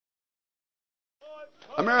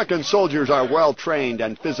American soldiers are well trained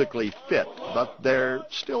and physically fit, but they're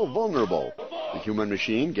still vulnerable. The human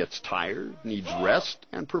machine gets tired, needs rest,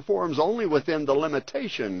 and performs only within the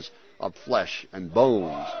limitations of flesh and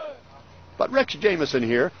bones. But Rex Jameson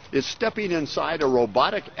here is stepping inside a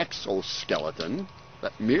robotic exoskeleton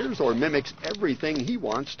that mirrors or mimics everything he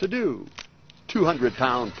wants to do.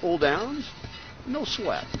 200-pound pull-downs, no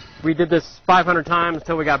sweat. We did this 500 times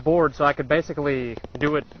until we got bored, so I could basically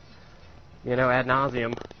do it, ad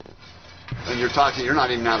nauseum. And you're not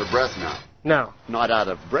even out of breath now. No. Not out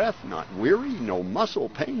of breath, not weary, no muscle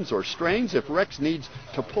pains or strains. If Rex needs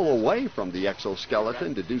to pull away from the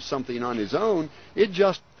exoskeleton to do something on his own, it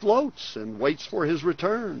just floats and waits for his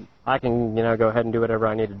return. I can, go ahead and do whatever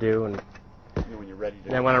I need to do, and when you're ready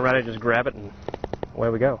to. And when I'm ready, just grab it, and away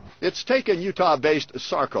we go. It's taken Utah-based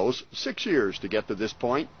Sarcos 6 years to get to this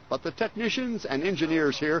point, but the technicians and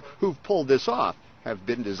engineers here who've pulled this off have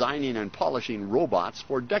been designing and polishing robots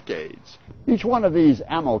for decades. Each one of these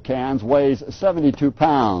ammo cans weighs 72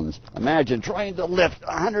 pounds. Imagine trying to lift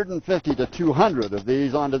 150 to 200 of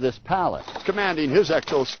these onto this pallet. Commanding his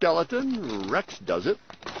exoskeleton, Rex does it.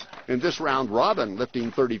 In this round robin,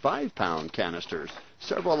 lifting 35-pound canisters.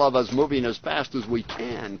 Several of us moving as fast as we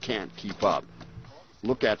can't keep up.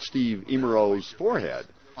 Look at Steve Emero's forehead.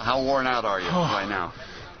 How worn out are you right now?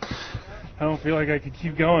 I don't feel like I could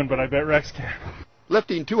keep going, but I bet Rex can.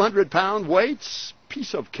 Lifting 200-pound weights,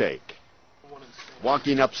 piece of cake.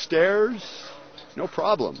 Walking upstairs, no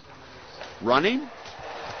problem. Running,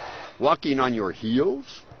 walking on your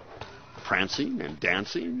heels, prancing and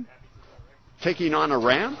dancing, taking on a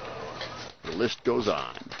ramp, the list goes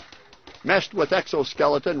on. Meshed with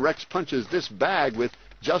exoskeleton, Rex punches this bag with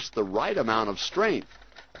just the right amount of strength.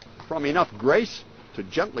 From enough grace to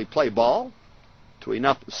gently play ball, to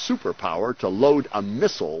enough superpower to load a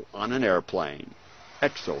missile on an airplane.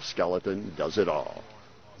 Exoskeleton does it all.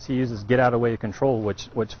 He uses get-out-of-way control,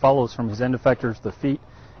 which follows from his end effectors, the feet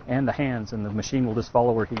and the hands, and the machine will just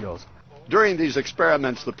follow where he goes. During these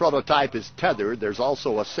experiments, the prototype is tethered. There's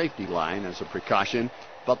also a safety line as a precaution,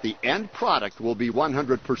 but the end product will be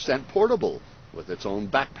 100% portable with its own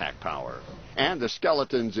backpack power. And the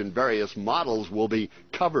skeletons in various models will be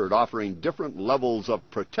covered, offering different levels of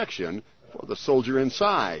protection for the soldier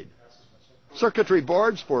inside. Circuitry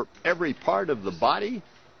boards for every part of the body.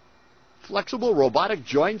 Flexible robotic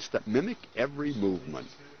joints that mimic every movement.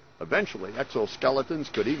 Eventually,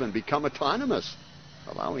 exoskeletons could even become autonomous,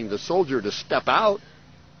 allowing the soldier to step out,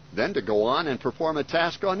 then to go on and perform a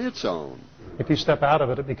task on its own. If you step out of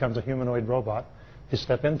it, it becomes a humanoid robot. If you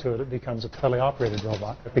step into it, it becomes a teleoperated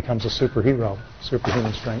robot. It becomes a superhero,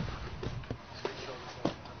 superhuman strength.